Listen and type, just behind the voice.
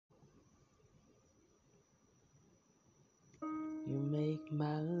make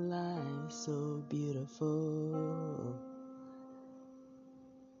my life so beautiful.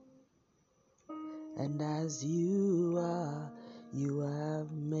 And as you are, you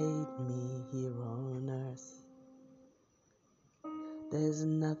have made me here on earth. There's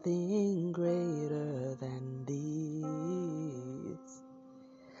nothing greater than this.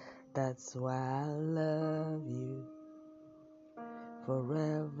 That's why I love you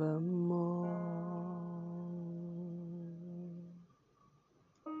forevermore.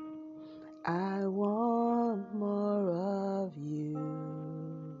 I want more of you.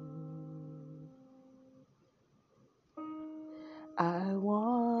 I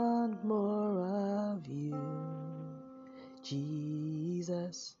want more of you,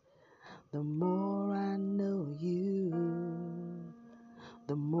 Jesus. The more I know you,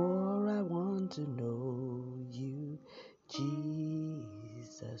 the more I want to know you,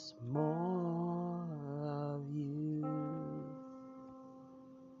 Jesus. More of you.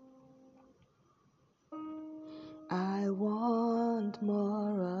 I want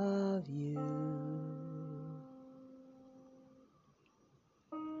more of you.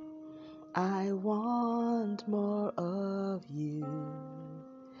 I want more of you,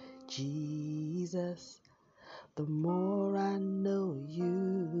 Jesus. The more I know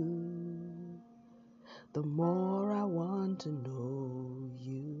you, the more I want to know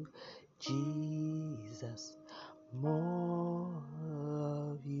you, Jesus. More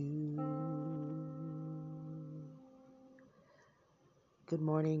of you. Good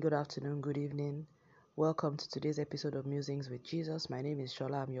morning, good afternoon, good evening. Welcome to today's episode of Musings with Jesus. My name is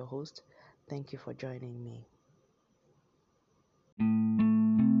Shola. I'm your host. Thank you for joining me.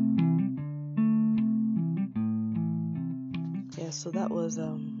 So that was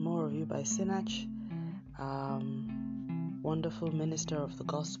More of You by Sinach. Wonderful minister of the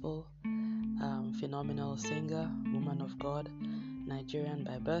gospel, phenomenal singer, woman of God, Nigerian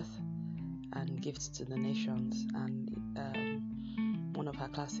by birth, and gifts to the nations. And one of her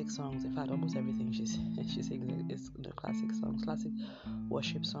classic songs, in fact, almost everything she sings is the classic songs, classic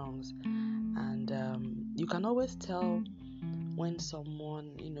worship songs. And you can always tell when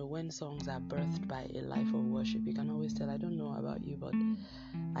someone, when songs are birthed by a life of worship. You can always tell. I don't know about you, but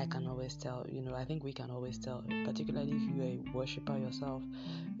I can always tell. I think we can always tell, particularly if you're a worshiper yourself,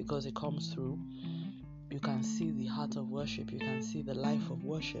 because it comes through. You can see the heart of worship. You can see the life of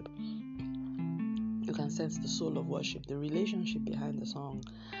worship. You can sense the soul of worship, the relationship behind the song,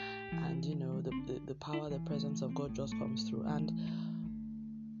 and the power, the presence of God just comes through. And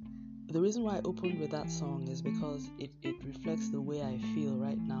the reason why I opened with that song is because it reflects the way I feel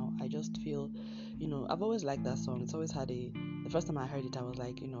right now. I just feel, I've always liked that song. It's always had the first time I heard it, I was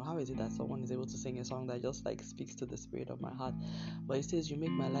like, how is it that someone is able to sing a song that just like speaks to the spirit of my heart? But it says, you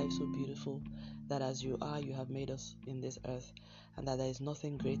make my life so beautiful that as you are, you have made us in this earth, and that there is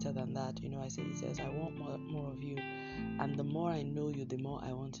nothing greater than that. It says, I want more of you. And the more I know you, the more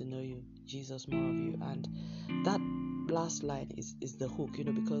I want to know you, Jesus, more of you. And that last line is the hook,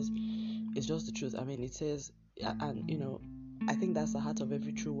 because it's just the truth. I mean, it says, and I think that's the heart of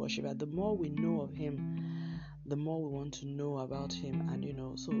every true worshiper. The more we know of him, the more we want to know about him.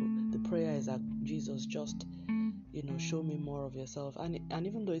 And so the prayer is that Jesus, just show me more of yourself. And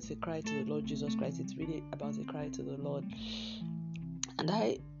even though it's a cry to the Lord Jesus Christ, it's really about a cry to the Lord. And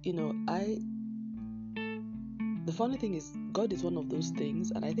the funny thing is, God is one of those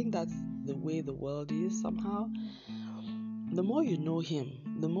things, and I think that's the way the world is somehow. The more you know him,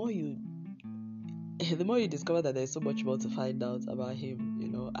 the more you discover that there's so much more to find out about him,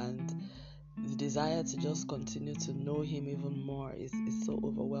 and the desire to just continue to know him even more is so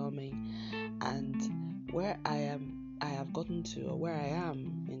overwhelming. And where I have gotten to, or where I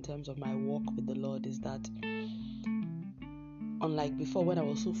am in terms of my walk with the Lord, is that unlike before, when I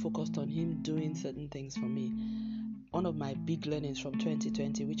was so focused on him doing certain things for me, one of my big learnings from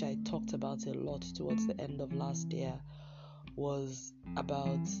 2020, which I talked about a lot towards the end of last year, was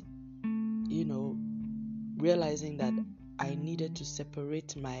about realizing that I needed to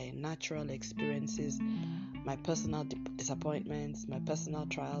separate my natural experiences, my personal disappointments, my personal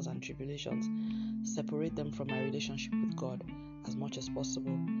trials and tribulations, separate them from my relationship with God as much as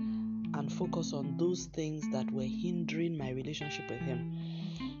possible, and focus on those things that were hindering my relationship with him.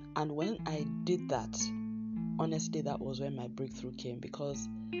 And when I did that, honestly, that was when my breakthrough came, because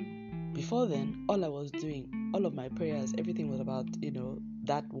before then, all I was doing, all of my prayers, everything was about,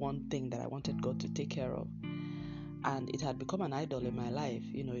 that one thing that I wanted God to take care of. And it had become an idol in my life.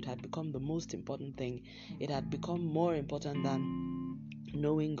 It had become the most important thing. It had become more important than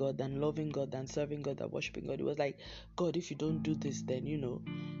knowing God, than loving God, than serving God, than worshiping God. It was like, God, if you don't do this, then,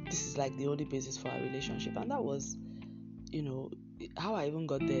 this is like the only basis for our relationship. And that was how I even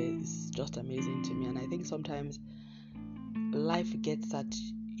got there is just amazing to me. And I think sometimes life gets at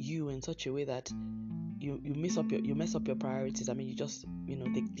you in such a way that you mess up your priorities. I mean, you just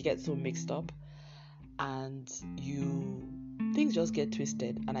they get so mixed up, and things just get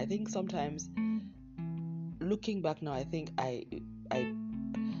twisted. And I think sometimes, looking back now, I think I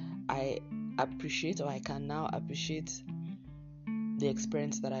appreciate, or I can now appreciate, the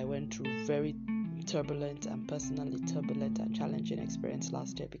experience that I went through, very turbulent and personally turbulent and challenging experience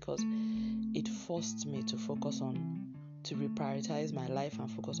last year, because it forced me to to reprioritize my life and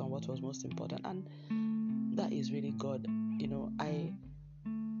focus on what was most important. And that is really God.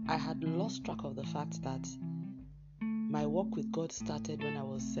 I had lost track of the fact that my walk with God started when I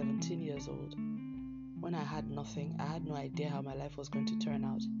was 17 years old, when I had nothing. I had no idea how my life was going to turn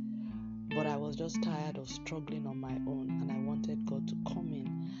out, but I was just tired of struggling on my own, and I wanted God to come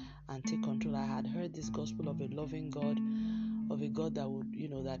in and take control. I had heard this gospel of a loving God, of a God that would,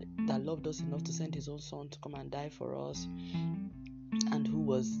 that loved us enough to send his own son to come and die for us, and who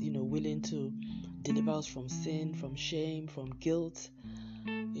was, willing to deliver us from sin, from shame, from guilt,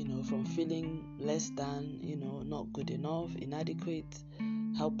 from feeling less than, not good enough, inadequate,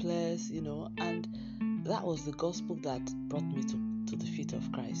 helpless, and that was the gospel that brought me to the feet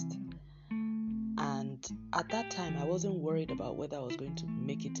of Christ. And at that time, I wasn't worried about whether I was going to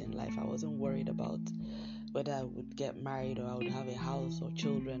make it in life. I wasn't worried about whether I would get married, or I would have a house or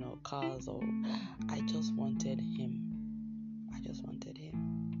children or cars, or I just wanted him. I just wanted him.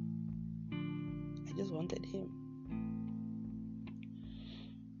 I just wanted him.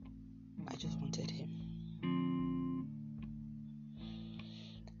 I just wanted him.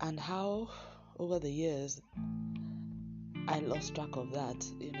 And how over the years I lost track of that,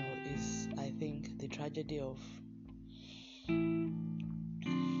 is, I think, the tragedy of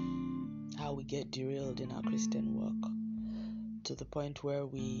how we get derailed in our Christian work, to the point where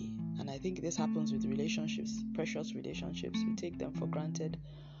and I think this happens with relationships, precious relationships, we take them for granted.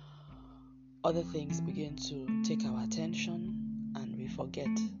 Other things begin to take our attention, and we forget,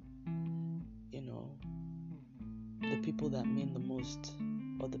 the people that mean the most,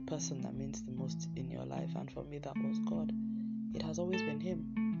 or the person that means the most in your life. And for me, that was God. It has always been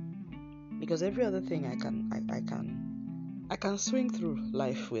him, because every other thing I can swing through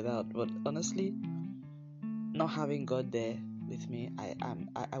life without, but honestly, not having God there with me,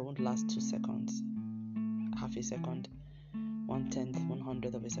 I won't last 2 seconds, half a second, 1/10,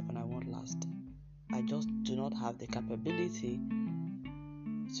 100th of a second. I won't last. I just do not have the capability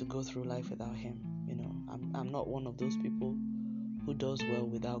to go through life without him. I'm not one of those people who does well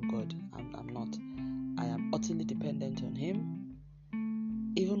without God. I'm not. I am utterly dependent on him.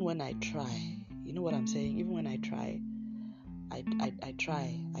 Even when I try, you know what I'm saying? Even when I try, I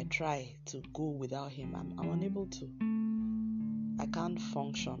try to go without him. I'm unable to. I can't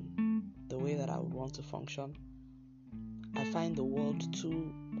function the way that I would want to function. I find the world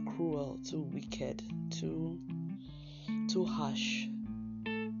too cruel, too wicked, too harsh,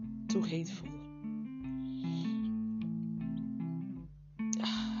 too hateful.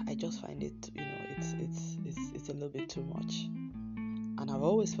 I just find it, it's a little bit too much. And I've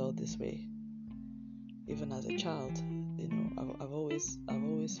always felt this way, even as a child. I've always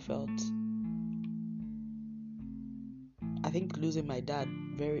felt. I think losing my dad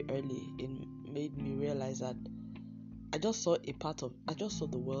very early made me realize that I just saw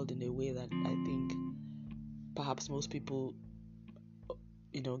the world in a way that I think perhaps most people,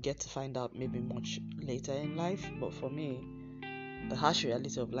 get to find out maybe much later in life. But for me, the harsh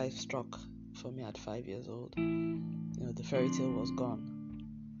reality of life struck for me at 5 years old. The fairy tale was gone.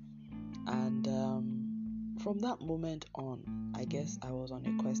 And from that moment on, I guess I was on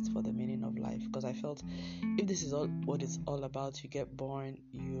a quest for the meaning of life, because I felt if this is all what it's all about, you get born,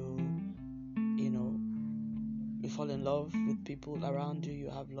 you fall in love with people around you, you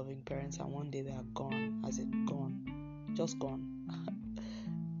have loving parents, and one day they are gone. As in gone, just gone.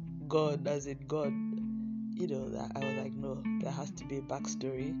 God, as in God. That I was like, no, there has to be a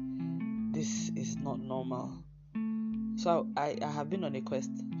backstory. This is not normal. So I have been on a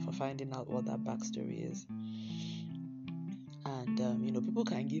quest for finding out what that backstory is. And people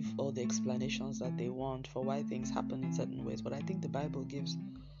can give all the explanations that they want for why things happen in certain ways, but I think the Bible gives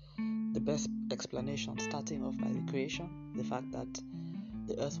the best explanation, starting off by the creation, the fact that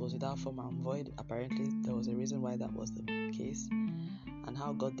the earth was without form and void. Apparently there was a reason why that was the case, and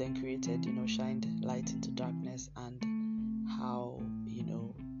how God then created, shined light into darkness, and how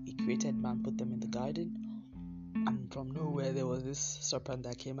he created man, put them in the garden, and from nowhere there was this serpent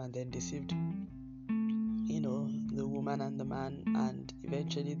that came and then deceived the woman and the man, and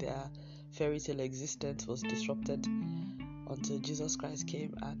eventually their fairy tale existence was disrupted, until Jesus Christ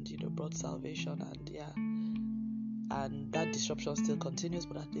came and brought salvation, and that disruption still continues,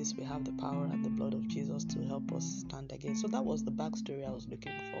 but at least we have the power and the blood of Jesus to help us stand again. So that was the backstory I was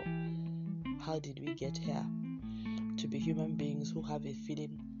looking for. How did we get here? To be human beings who have a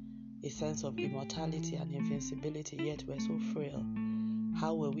feeling, a sense of immortality and invincibility, yet we're so frail.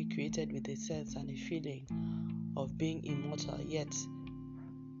 How were we created with a sense and a feeling of being immortal, yet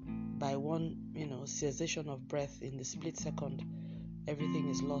by one cessation of breath in the split second, everything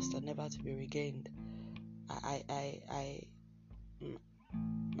is lost and never to be regained?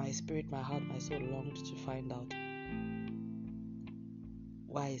 My spirit, my heart, my soul longed to find out,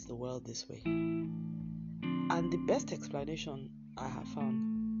 why is the world this way? And the best explanation I have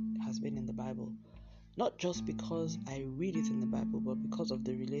found has been in the Bible. Not just because I read it in the Bible, but because of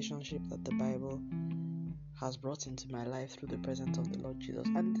the relationship that the Bible has brought into my life through the presence of the Lord Jesus.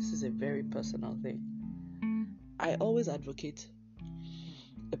 And this is a very personal thing. I always advocate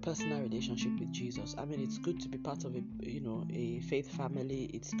a personal relationship with Jesus. I mean, it's good to be part of a faith family.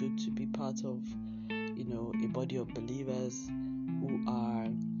 It's good to be part of a body of believers who are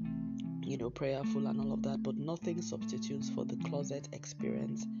prayerful and all of that, but nothing substitutes for the closet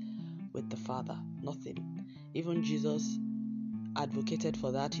experience with the Father. Nothing. Even Jesus advocated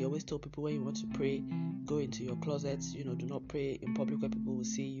for that. He always told people, when you want to pray, go into your closets, do not pray in public where people will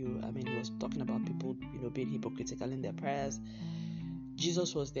see you. I mean, he was talking about people being hypocritical in their prayers.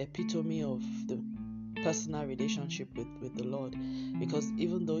 Jesus was the epitome of the personal relationship with the Lord, because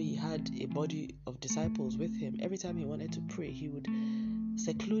even though he had a body of disciples with him, every time he wanted to pray, he would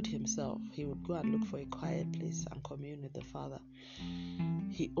seclude himself. He would go and look for a quiet place and commune with the Father.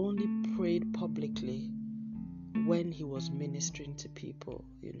 He only prayed publicly when he was ministering to people.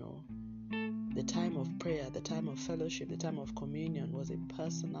 The time of prayer, the time of fellowship, the time of communion was a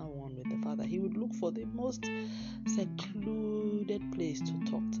personal one with the Father. He would look for the most secluded place to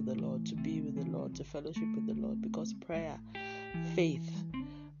talk to the Lord, to be with the Lord, to fellowship with the Lord, because prayer, faith,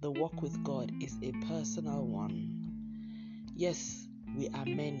 the walk with God is a personal one. Yes, we are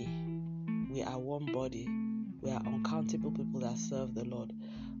many. We are one body. We are uncountable people that serve the Lord,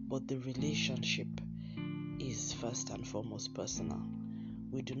 but the relationship is first and foremost personal.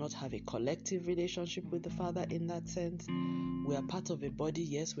 We do not have a collective relationship with the Father in that sense. We are part of a body.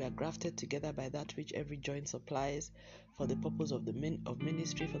 Yes, we are grafted together by that which every joint supplies, for the purpose of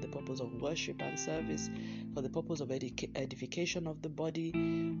ministry, for the purpose of worship and service, for the purpose of edification of the body.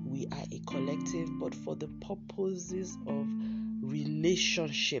 We are a collective, but for the purposes of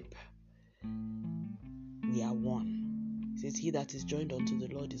relationship, we are one. It says, he that is joined unto the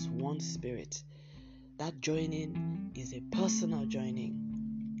Lord is one spirit. That joining is a personal joining.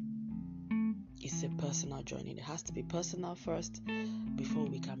 It's a personal joining. It has to be personal first before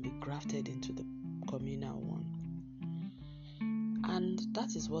we can be grafted into the communal one. And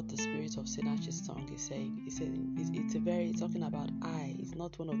that is what the spirit of Sinach's song is saying. It's talking about I. It's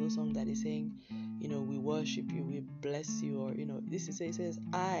not one of those songs that is saying, we worship you, we bless you, or this is it says,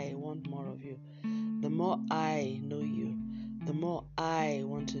 I want more of you. The more I know you, the more I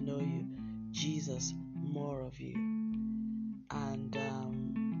want to know you. Jesus, more of you. And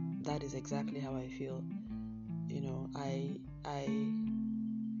that is exactly how I feel.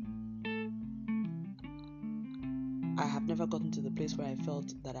 I have never gotten to the place where I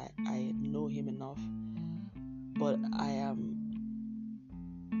felt that I know him enough, but I am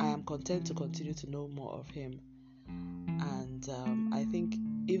content to continue to know more of him. And I think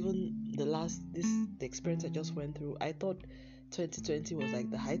even the experience I just went through, I thought 2020 was like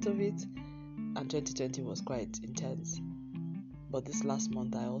the height of it, and 2020 was quite intense. But this last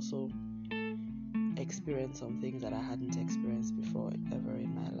month, I also experienced some things that I hadn't experienced before ever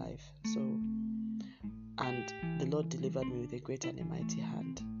in my life. And the Lord delivered me with a great and a mighty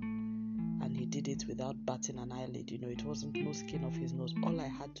hand. And he did it without batting an eyelid. It wasn't no skin off his nose. All I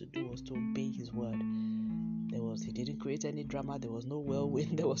had to do was to obey his word. He didn't create any drama. There was no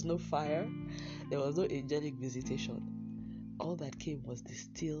whirlwind. There was no fire. There was no angelic visitation. All that came was the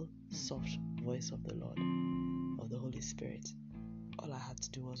still, soft voice of the Lord, of the Holy Spirit. All I had to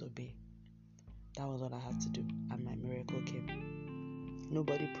do was obey. That was all I had to do, and my miracle came.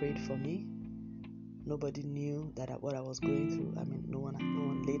 Nobody prayed for me. Nobody knew what I was going through. I mean, no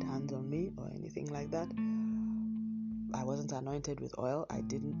one laid hands on me or anything like that. I wasn't anointed with oil. I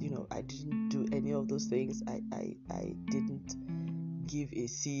didn't do any of those things. I didn't give a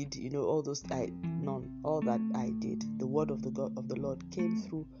seed. All those. None. All that I did. The word of the Lord came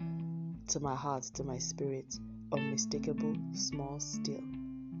through to my heart, to my spirit, unmistakable, small, still,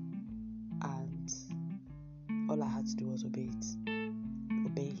 and all I had to do was obey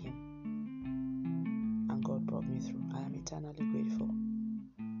him, and God brought me through. I am eternally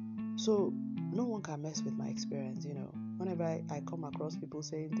So no one can mess with my experience, Whenever I come across people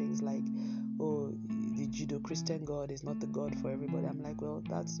saying things like, oh, the Judeo-Christian God is not the God for everybody, I'm like, well,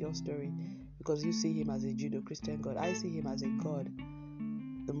 that's your story, because you see him as a Judeo-Christian God. I see him as a God,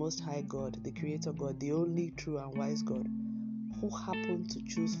 the Most High God, the Creator God, the only true and wise God, who happened to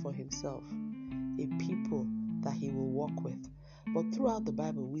choose for himself a people that he will walk with. But throughout the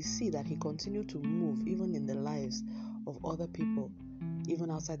Bible, we see that he continued to move even in the lives of other people, even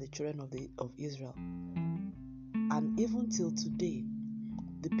outside the children of Israel. And even till today,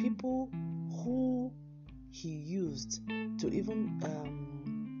 the people who he used to even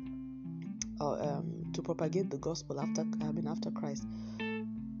to propagate the gospel after Christ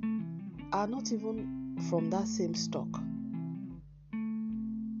are not even from that same stock.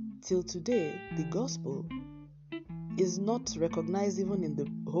 Till today, the gospel is not recognized even in the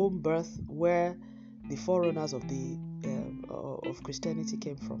home birth where the forerunners of Christianity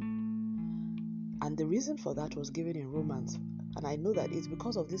came from. And the reason for that was given in Romans. And I know that it's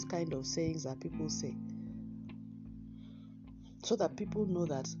because of this kind of sayings that people say, so that people know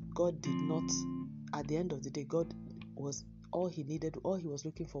that God did not, at the end of the day, God was all he needed, all he was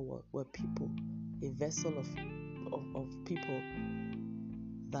looking for were people, a vessel of people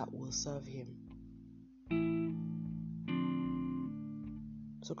that will serve him.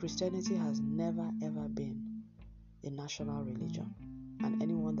 So Christianity has never ever been a national religion, and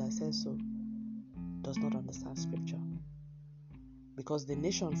anyone that says so does not understand scripture, because the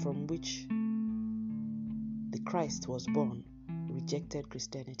nation from which the Christ was born rejected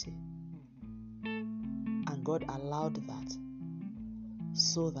Christianity, and God allowed that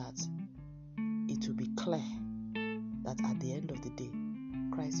so that it will be clear that at the end of the day,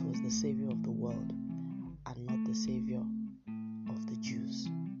 Christ was the Savior of the world and not the Savior of the Jews.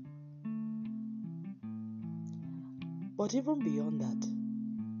 But even beyond that,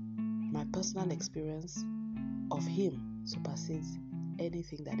 my personal experience of him supersedes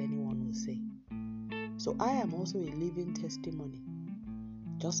anything that anyone will say. So I am also a living testimony,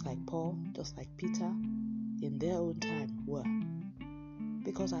 just like Paul, just like Peter, in their own time were,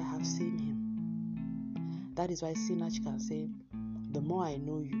 because I have seen him. That is why Sinach can say, the more I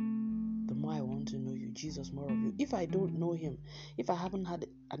know you, the more I want to know you. Jesus, more of you. If I don't know him, if I haven't had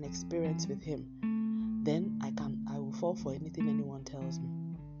an experience with him, then I will fall for anything anyone tells me.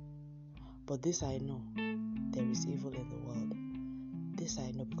 But this I know, there is evil in the world. This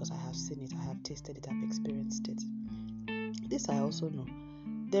I know because I have seen it, I have tasted it, I've experienced it. This I also know,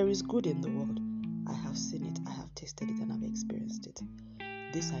 there is good in the world. I have seen it, I have tasted it, and I've experienced it.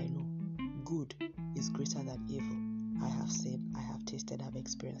 This I know, good is greater than evil. I have seen, I have tasted, I've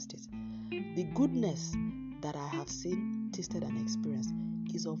experienced it. The goodness that I have seen, tasted, and experienced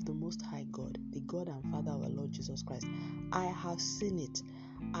is of the Most High God, the God and Father of our Lord Jesus Christ. I have seen it,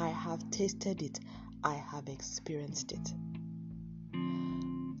 I have tasted it, I have experienced it.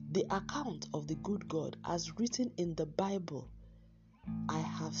 The account of the good God as written in the Bible, I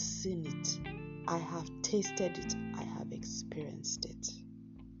have seen it, I have tasted it, I have experienced it.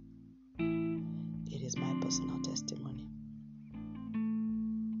 It is my personal testimony.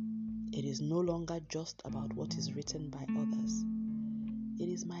 It is no longer just about what is written by others. It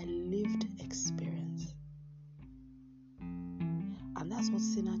is my lived experience. And that's what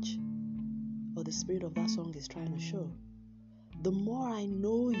Sinach, or the spirit of that song, is trying to show. The more I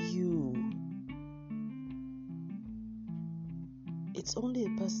know you, it's only a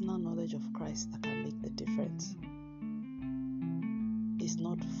personal knowledge of Christ that can make the difference. It's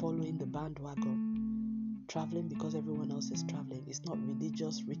not following the bandwagon, traveling because everyone else is traveling. It's not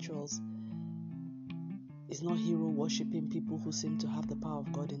religious rituals. It's not hero worshipping people who seem to have the power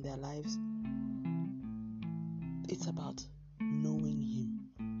of God in their lives. It's about knowing him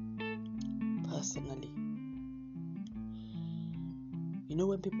personally. You know,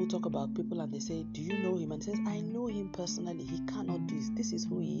 when people talk about people and they say, do you know him? And he says, I know him personally. He cannot do this. This is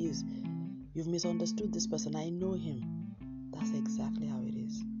who he is. You've misunderstood this person. I know him. That's exactly how it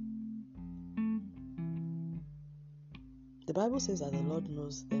is. The Bible says that the Lord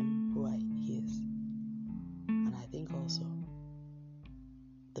knows them who are his. And I think also,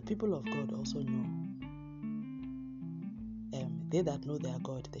 the people of God also know. They that know their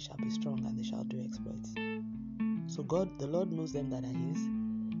God, they shall be strong and they shall do exploits. So God, the Lord knows them that are his.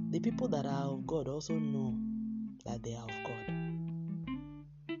 The people that are of God also know that they are of God,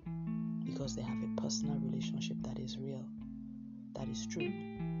 because they have a personal relationship that is real, that is true.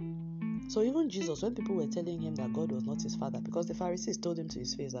 So even Jesus, when people were telling him that God was not his father, because the Pharisees told him to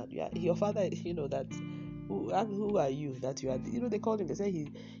his face that, yeah, your father, that who are you that you are? They called him. They say he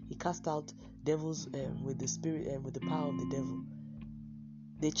cast out devils with the spirit and with the power of the devil.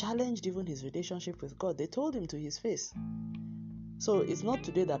 They challenged even his relationship with God. They told him to his face. So it's not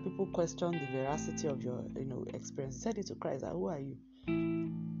today that people question the veracity of your experience. He said it to Christ, who are you?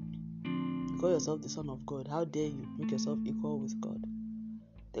 You call yourself the Son of God. How dare you make yourself equal with God?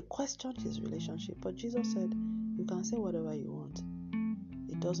 They questioned his relationship, but Jesus said, you can say whatever you want.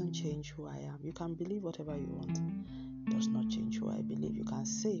 It doesn't change who I am. You can believe whatever you want. It does not change who I believe. You can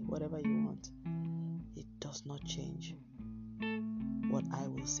say whatever you want. It does not change what I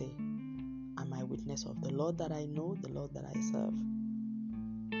will say. Am I witness of the Lord that I know, the Lord that I serve?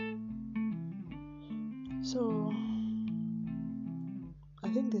 So,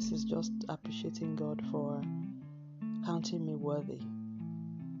 I think this is just appreciating God for counting me worthy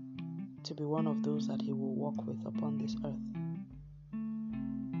to be one of those that He will walk with upon this earth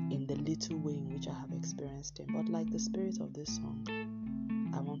in the little way in which I have experienced Him. But like the spirit of this song,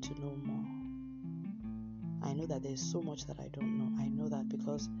 I want to know more. I know that there is so much that I don't know. I know that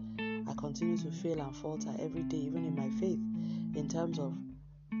because I continue to fail and falter every day, even in my faith, in terms of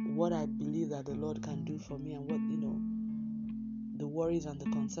what I believe that the Lord can do for me and what, the worries and the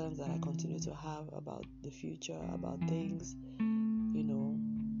concerns that I continue to have about the future, about things,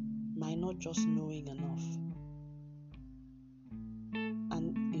 my not just knowing enough.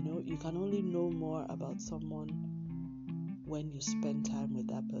 And, you can only know more about someone when you spend time with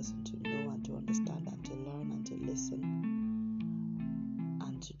that person to know and to understand and to learn and to listen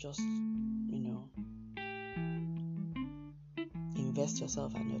and to just, invest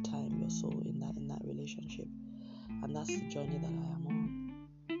yourself and your time, your soul in that relationship. And that's the journey that I am on.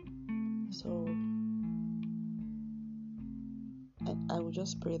 So I would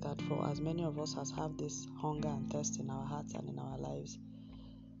just pray that for as many of us as have this hunger and thirst in our hearts and in our lives,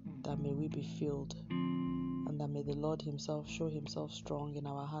 that may we be filled, and that may the Lord Himself show Himself strong in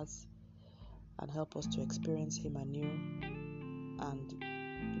our hearts and help us to experience Him anew, and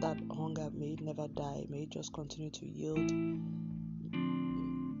that hunger may it never die, may it just continue to yield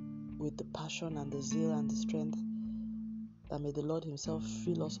with the passion and the zeal and the strength, that may the Lord Himself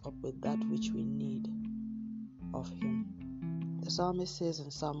fill us up with that which we need of Him. The psalmist says in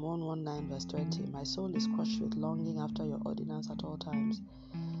Psalm 119 verse 20, my soul is crushed with longing after your ordinance at all times.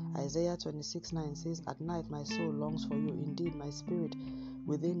 Isaiah 26:9 says, at night my soul longs for you. Indeed, my spirit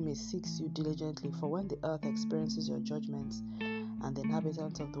within me seeks you diligently. For when the earth experiences your judgments and the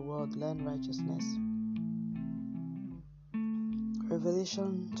inhabitants of the world learn righteousness.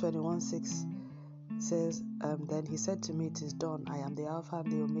 Revelation 21:6 says, then He said to me, it is done. I am the Alpha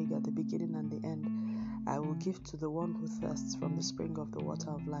and the Omega, the beginning and the end. I will give to the one who thirsts from the spring of the water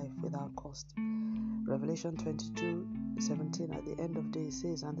of life without cost. Revelation 22:17 at the end of days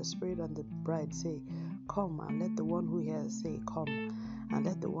says, and the Spirit and the bride say, come, and let the one who hears say, come, and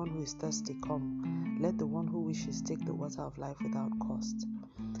let the one who is thirsty come. Let the one who wishes take the water of life without cost.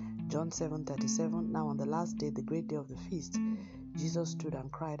 John 7:37, now on the last day, the great day of the feast, Jesus stood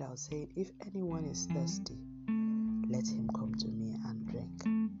and cried out, saying, if anyone is thirsty, let him come to me and drink.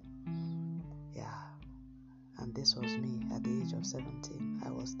 Yeah, and this was me at the age of 17. I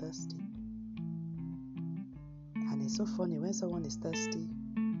was thirsty. And it's so funny, when someone is thirsty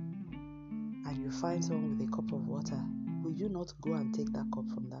and you find someone with a cup of water, will you not go and take that cup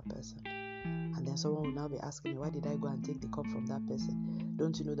from that person? And then someone will now be asking me, why did I go and take the cup from that person?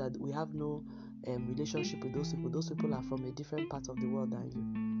 Don't you know that we have no relationship with those people? Those people are from a different part of the world than you.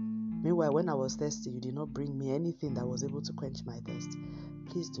 Meanwhile, when I was thirsty, you did not bring me anything that was able to quench my thirst.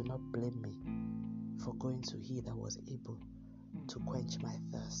 Please do not blame me for going to He that was able to quench my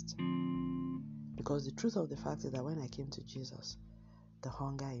thirst. Because the truth of the fact is that when I came to Jesus, the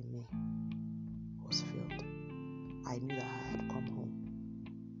hunger in me was filled. I knew that I had come home.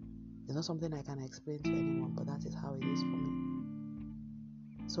 It's not something I can explain to anyone, but that is how it is for me.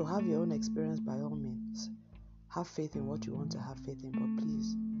 So have your own experience by all means. Have faith in what you want to have faith in, but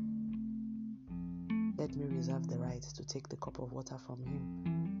please, let me reserve the right to take the cup of water from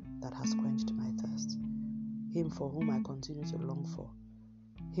Him that has quenched my thirst. Him for whom I continue to long for.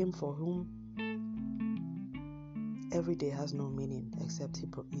 Him for whom every day has no meaning except He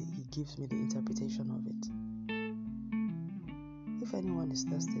gives me the interpretation of it. If anyone is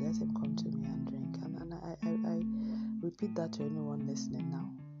thirsty, let him come to me and drink. And I repeat that to anyone listening now.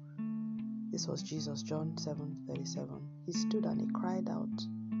 This was Jesus, John 7:37. He stood and He cried out,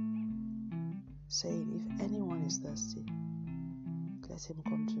 saying, if anyone is thirsty, let him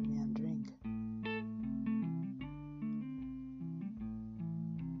come to me and drink.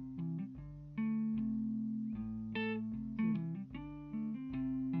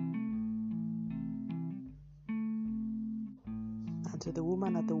 And to the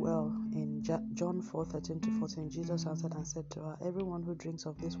woman at the well in John 4:13-14. Jesus answered and said to her, "Everyone who drinks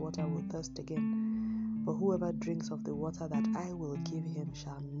of this water will thirst again, but whoever drinks of the water that I will give him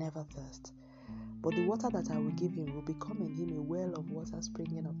shall never thirst. But the water that I will give him will become in him a well of water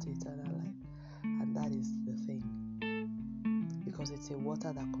springing up to eternal life." And that is the thing, because it's a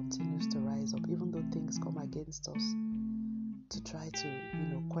water that continues to rise up, even though things come against us to try to,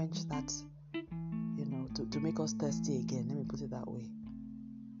 quench that, to make us thirsty again. Let me put it that way.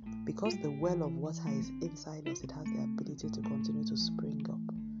 Because the well of water is inside us, it has the ability to continue to spring up,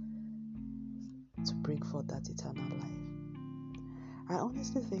 to bring forth that eternal life. I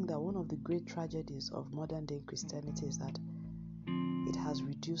honestly think that one of the great tragedies of modern day Christianity is that it has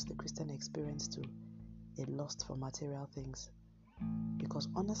reduced the Christian experience to a lust for material things. Because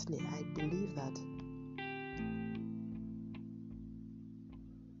honestly, I believe that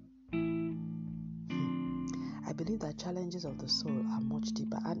challenges of the soul are much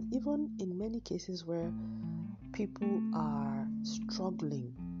deeper, and even in many cases where people are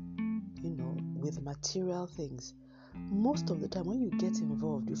struggling, with material things, most of the time when you get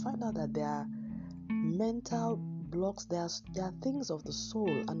involved, you find out that there are mental blocks, there are things of the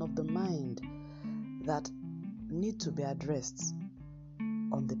soul and of the mind that need to be addressed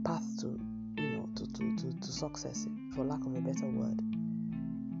on the path to success, for lack of a better word.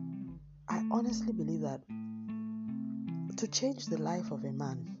 I honestly believe that to change the life of a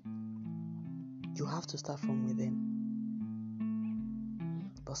man, you have to start from within.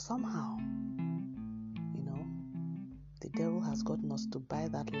 But somehow, the devil has gotten us to buy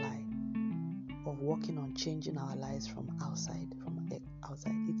that lie of working on changing our lives from outside. It's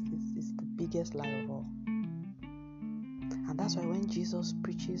the biggest lie of all. And that's why when Jesus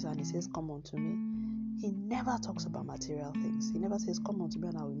preaches and he says, "Come unto me," he never talks about material things. He never says, "Come unto me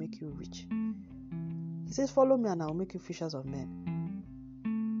and I will make you rich." He says, "Follow me and I will make you fishers of men."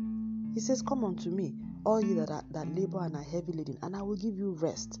 He says, "Come unto me, all ye that labor and are heavy laden, and I will give you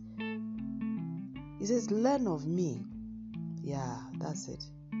rest." He says, "Learn of me." Yeah, that's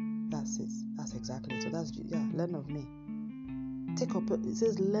it. That's exactly it. So learn of me. It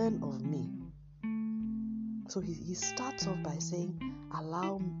says, "Learn of me." So he starts off by saying,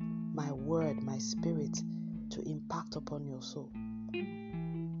 "Allow my word, my spirit to impact upon your soul."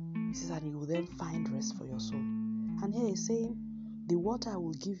 He says, and you will then find rest for your soul. And here he's saying, the water I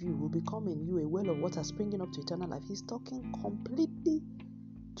will give you will become in you a well of water springing up to eternal life. He's talking completely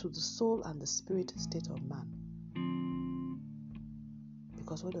to the soul and the spirit state of man.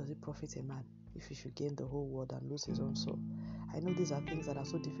 Because what does it profit a man if he should gain the whole world and lose his own soul? I know these are things that are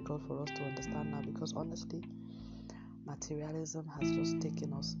so difficult for us to understand now, because honestly, materialism has just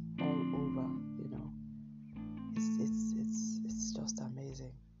taken us all over. It's just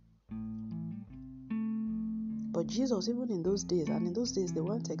amazing. But Jesus, even in those days, they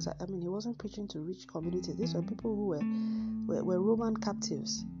weren't he wasn't preaching to rich communities. These were people who were Roman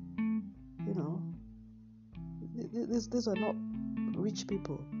captives. These were not rich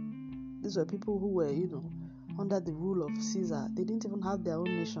people. These were people who were, under the rule of Caesar. They didn't even have their own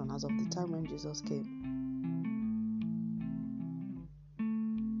nation as of the time when Jesus came.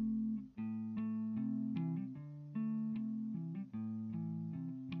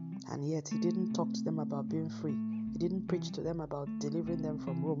 And yet he didn't talk to them about being free. He didn't preach to them about delivering them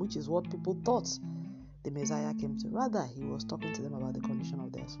from Rome, which is what people thought the Messiah came to. Rather, he was talking to them about the condition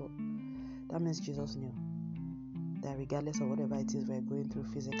of their soul. That means Jesus knew that regardless of whatever it is we're going through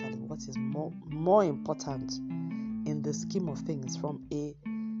physically, what is more important in the scheme of things from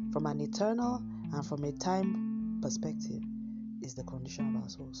an eternal and from a time perspective is the condition of our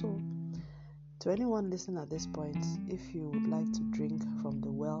soul. So, to anyone listening at this point, if you would like to drink from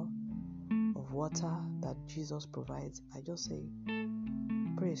the well of water that Jesus provides, I just say,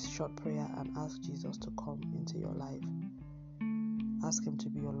 pray a short prayer and ask Jesus to come into your life. Ask him to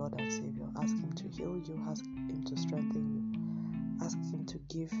be your Lord and Savior. Ask him to heal you. Ask him to strengthen you. Ask him to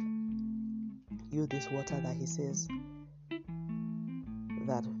give you this water that he says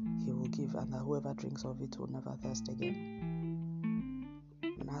that he will give, and that whoever drinks of it will never thirst again.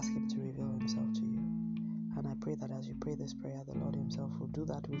 And ask him to reveal himself to you. And I pray that as you pray this prayer, the Lord himself will do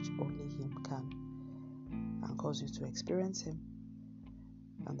that which only him can, and cause you to experience him,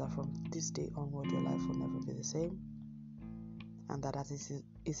 and that from this day onward your life will never be the same, and that as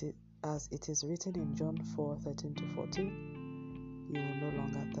it is written in John 4:13-14, you will no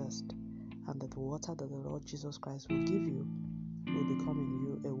longer thirst, and that the water that the Lord Jesus Christ will give you will become in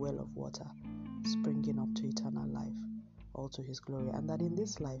you a well of water springing up to eternal life, all to his glory, and that in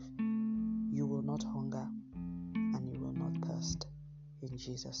this life you will not hunger and you will not thirst. In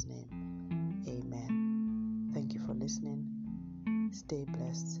Jesus' name, amen. Thank you for listening. Stay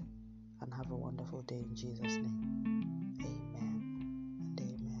blessed and have a wonderful day in Jesus' name.